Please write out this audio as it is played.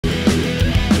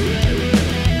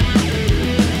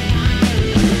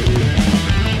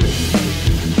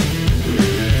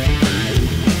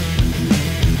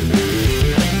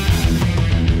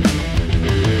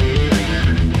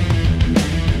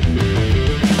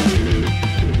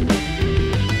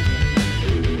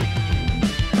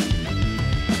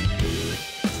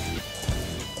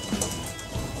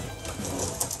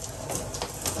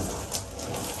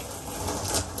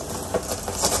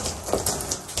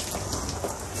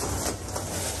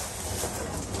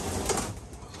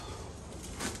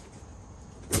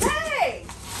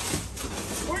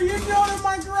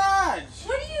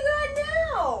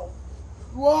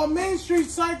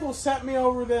Cycle sent me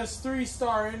over this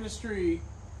 3-star industry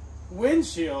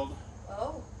windshield.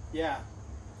 Oh. Yeah.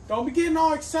 Don't be getting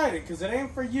all excited because it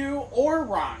ain't for you or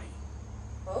Ronnie.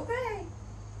 Okay.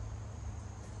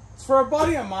 It's for a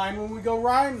buddy of mine when we go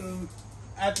riding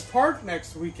at the park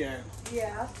next weekend.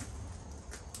 Yeah.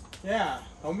 Yeah.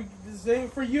 This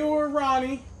ain't for you or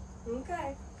Ronnie.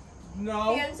 Okay.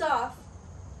 No. Hands off.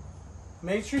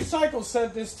 Main Street Cycle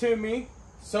sent this to me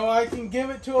so I can give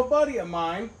it to a buddy of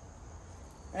mine.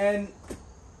 And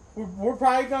we're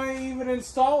probably going to even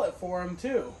install it for him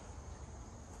too.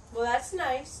 Well, that's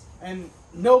nice. And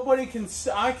nobody can,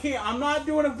 I'm not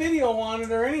doing a video on it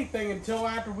or anything until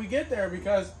after we get there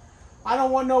because I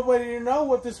don't want nobody to know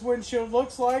what this windshield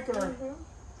looks like or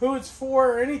who it's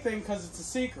for or anything because it's a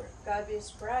secret. Gotta be a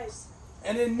surprise.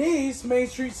 And in these, Main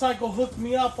Street Cycle hooked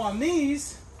me up on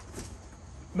these.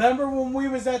 Remember when we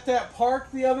was at that park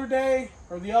the other day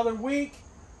or the other week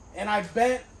and I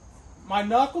bent my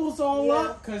knuckles all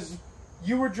up because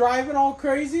you were driving all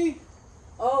crazy?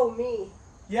 Oh, me.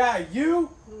 Yeah,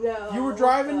 you? No. You were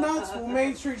driving nuts? Well,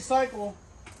 Main Street Cycle,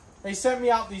 they sent me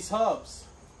out these hubs.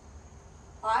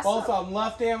 Awesome. Both of them,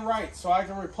 left and right, so I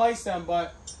can replace them.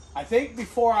 But I think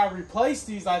before I replace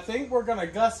these, I think we're going to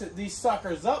gusset these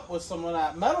suckers up with some of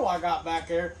that metal I got back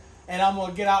there. And I'm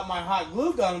going to get out my hot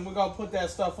glue gun and we're going to put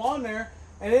that stuff on there.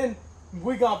 And then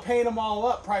we're going to paint them all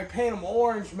up, probably paint them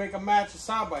orange, make them match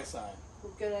side by side.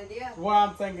 Good idea. That's what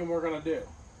I'm thinking we're going to do.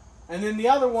 And then the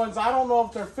other ones, I don't know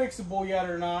if they're fixable yet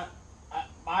or not.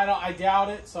 I doubt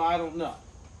it, so I don't know.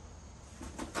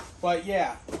 But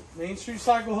yeah, Main Street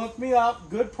Cycle hooked me up.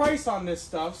 Good price on this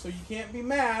stuff, so you can't be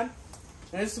mad.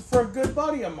 And this is for a good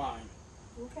buddy of mine.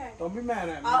 Okay. Don't be mad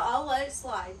at me. I'll let it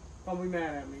slide. Don't be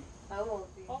mad at me. I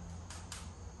won't be.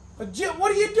 But Jim,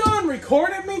 what are you doing?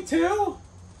 Recording me too?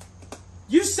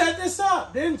 You set this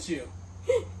up, didn't you?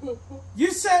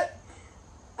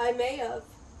 I may have.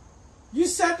 You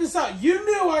set this up. You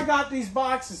knew I got these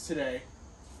boxes today.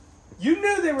 You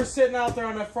knew they were sitting out there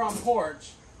on the front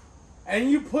porch.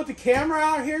 And you put the camera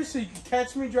out here so you could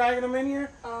catch me dragging them in here.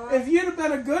 If you'd have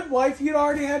been a good wife, you'd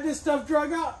already had this stuff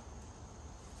drug up.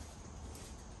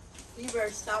 You better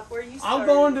stop where you started. I'll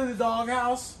go into the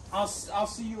doghouse. I'll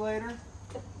see you later.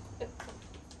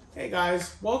 Hey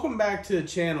guys, welcome back to the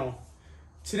channel.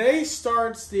 Today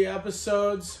starts the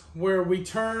episodes where we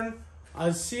turn a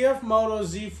CFMOTO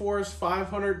Z-Force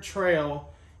 500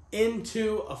 Trail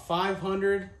into a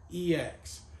 500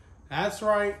 EX. That's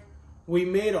right. We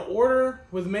made an order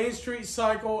with Main Street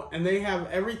Cycle and they have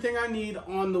everything I need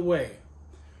on the way.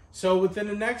 So within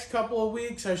the next couple of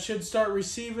weeks, I should start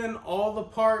receiving all the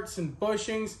parts and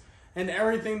bushings and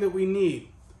everything that we need.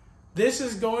 This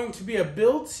is going to be a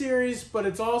build series, but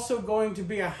it's also going to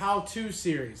be a how-to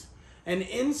series. And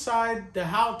inside the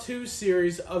how-to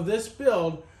series of this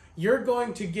build, you're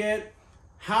going to get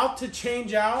how to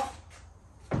change out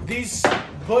these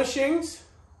bushings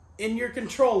in your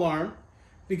control arm,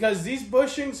 because these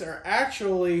bushings are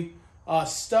actually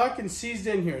stuck and seized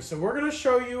in here. So we're going to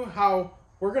show you how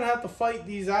we're going to have to fight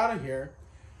these out of here.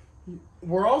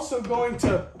 We're also going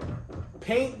to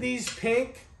paint these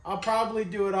pink. I'll probably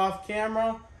do it off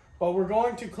camera, but we're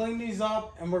going to clean these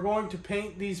up and we're going to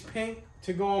paint these pink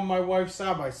to go on my wife's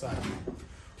side-by-side.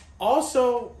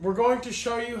 Also, we're going to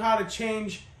show you how to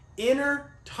change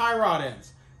inner tie rod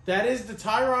ends. That is the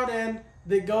tie rod end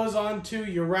that goes onto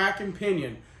your rack and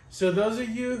pinion. So those of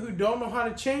you who don't know how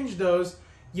to change those,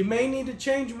 you may need to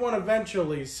change one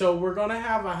eventually. So we're going to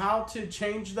have a how to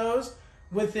change those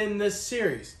within this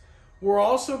series. We're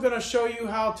also going to show you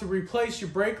how to replace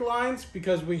your brake lines,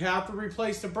 because we have to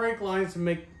replace the brake lines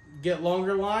to get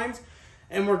longer lines,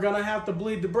 and we're going to have to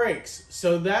bleed the brakes.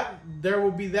 So there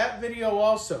will be that video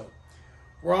also.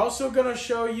 We're also going to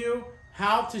show you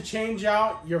how to change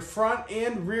out your front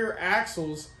and rear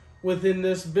axles within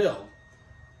this build.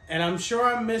 And I'm sure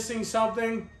I'm missing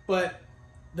something, but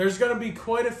there's going to be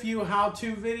quite a few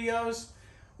how-to videos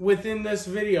within this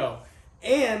video.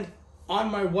 And on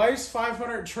my wife's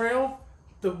 500 Trail,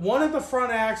 one of the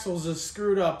front axles is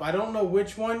screwed up. I don't know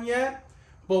which one yet,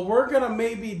 but we're going to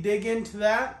maybe dig into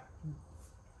that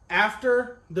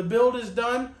after the build is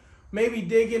done. Maybe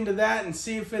dig into that and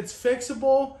see if it's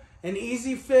fixable, an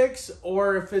easy fix,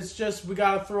 or if it's just we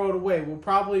got to throw it away. We'll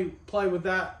probably play with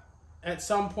that at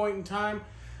some point in time.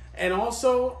 And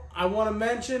also, I want to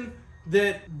mention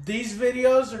that these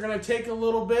videos are going to take a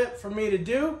little bit for me to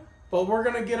do, but we're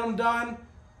going to get them done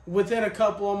within a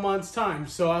couple of months' time.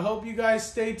 So I hope you guys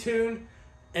stay tuned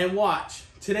and watch.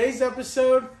 Today's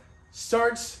episode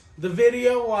starts the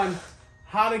video on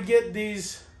how to get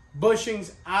these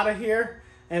bushings out of here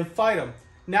and fight them.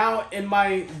 Now, in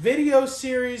my video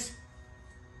series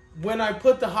when I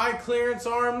put the high clearance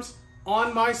arms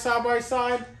on my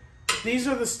side-by-side, these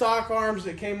are the stock arms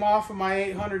that came off of my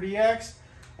 800EX.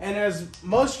 And as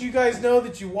most of you guys know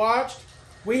that you watched,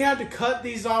 we had to cut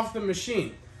these off the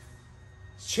machine.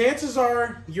 Chances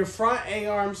are your front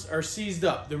A-arms are seized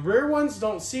up. The rear ones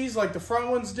don't seize like the front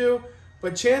ones do,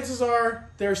 but chances are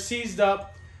they're seized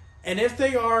up. And if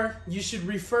they are, you should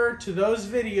refer to those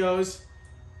videos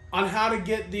on how to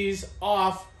get these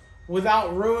off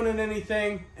without ruining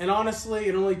anything. And honestly,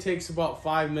 it only takes about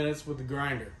 5 minutes with the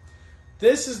grinder.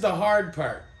 This is the hard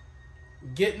part,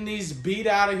 getting these beat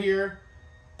out of here,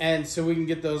 and so we can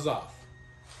get those off.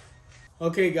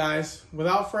 Okay guys,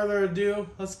 without further ado,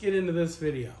 let's get into this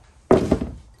video.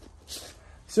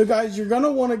 So guys, you're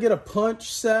gonna wanna get a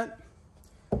punch set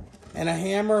and a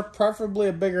hammer, preferably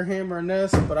a bigger hammer than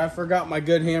this, but I forgot my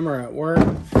good hammer at work.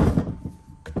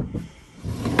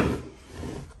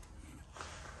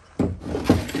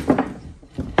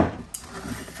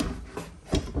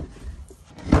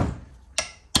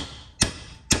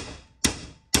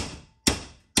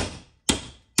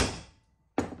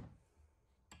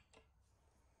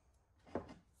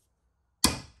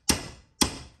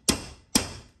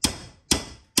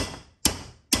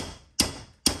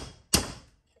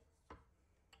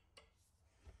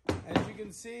 As you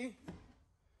can see,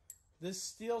 this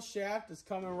steel shaft is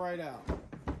coming right out.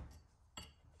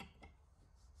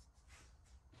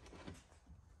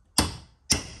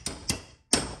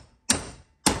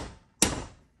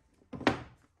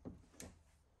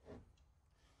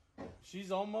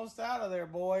 She's almost out of there,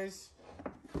 boys.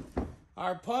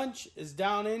 Our punch is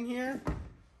down in here.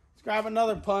 Let's grab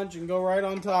another punch and go right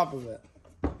on top of it.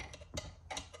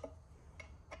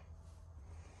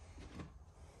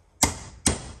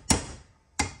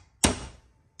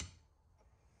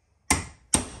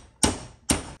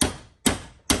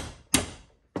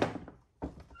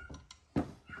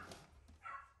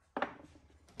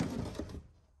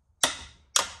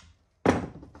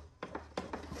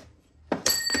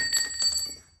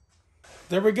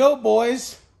 There we go,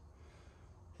 boys.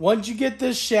 Once you get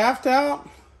this shaft out,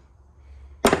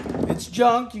 it's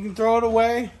junk. You can throw it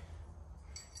away.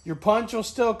 Your punch will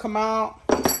still come out.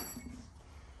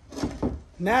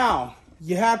 Now,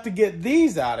 you have to get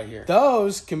these out of here.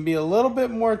 Those can be a little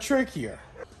bit more trickier.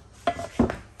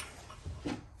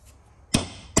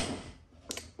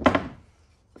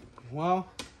 Well,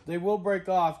 they will break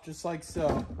off just like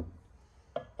so.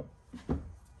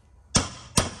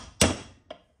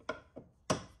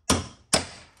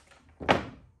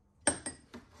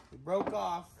 Broke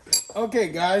off. Okay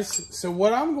guys, so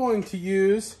what I'm going to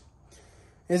use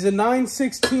is a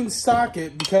 9/16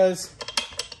 socket because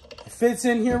it fits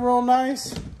in here real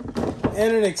nice,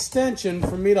 and an extension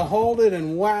for me to hold it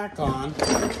and whack on.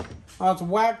 I'll have to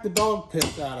whack the dog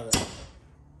piss out of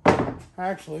it.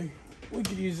 Actually, we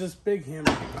could use this big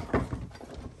hammer.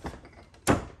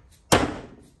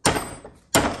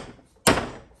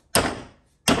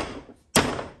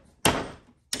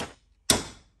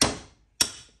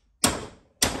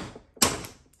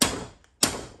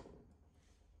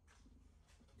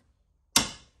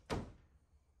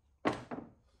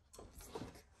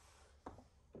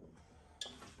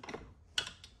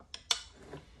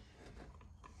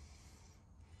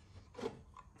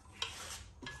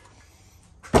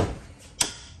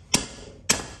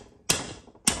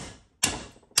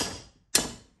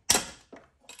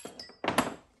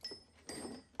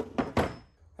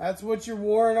 That's what your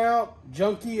worn out,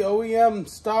 junky OEM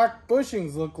stock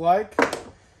bushings look like.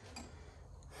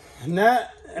 And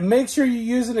make sure you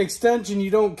use an extension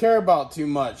you don't care about too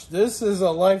much. This is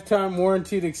a lifetime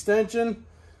warranted extension,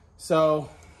 so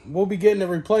we'll be getting it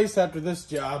replaced after this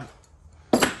job.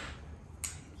 And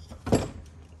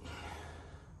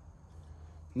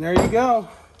there you go.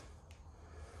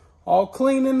 All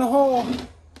clean in the hole.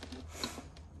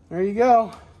 There you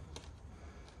go.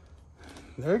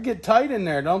 They get tight in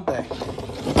there, don't they?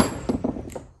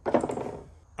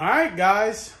 Alright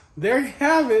guys, there you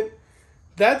have it.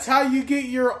 That's how you get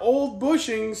your old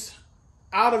bushings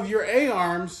out of your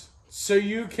A-arms so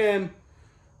you can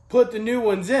put the new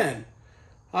ones in.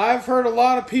 I've heard a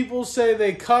lot of people say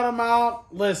they cut them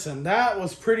out. Listen, that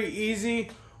was pretty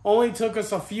easy. Only took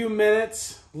us a few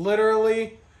minutes,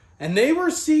 literally. And they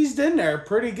were seized in there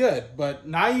pretty good. But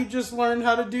now you just learned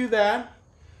how to do that.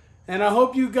 And I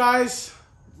hope you guys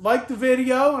like the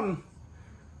video, and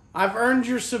I've earned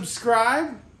your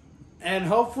subscribe, and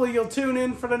hopefully you'll tune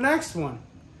in for the next one.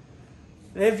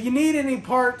 If you need any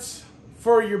parts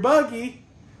for your buggy,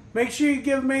 make sure you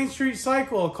give Main Street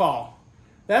Cycle a call.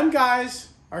 Them guys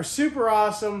are super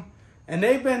awesome, and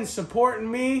they've been supporting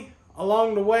me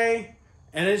along the way,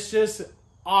 and it's just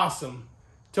awesome.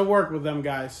 to work with them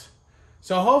guys.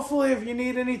 So hopefully if you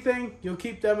need anything, you'll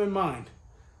keep them in mind.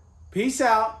 Peace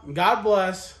out. God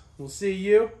bless. We'll see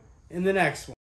you in the next one.